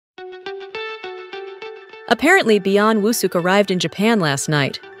Apparently, Byeon Wooseok arrived in Japan last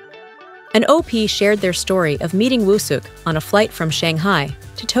night. An OP shared their story of meeting Wooseok on a flight from Shanghai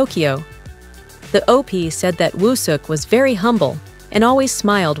to Tokyo. The OP said that Wooseok was very humble and always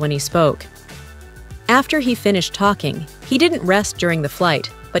smiled when he spoke. After he finished talking, he didn't rest during the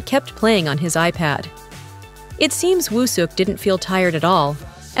flight, but kept playing on his iPad. It seems Wooseok didn't feel tired at all,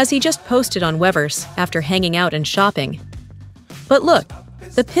 as he just posted on Weverse after hanging out and shopping. But look,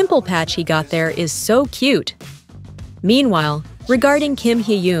 the pimple patch he got there is so cute. Meanwhile, regarding Kim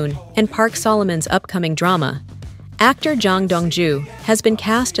Hyeyoon and Park Solomon's upcoming drama, actor Jang Dongjoo has been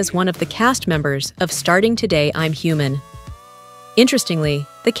cast as one of the cast members of Starting Today I'm Human. Interestingly,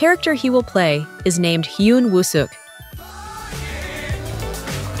 the character he will play is named Hyun Wooseok,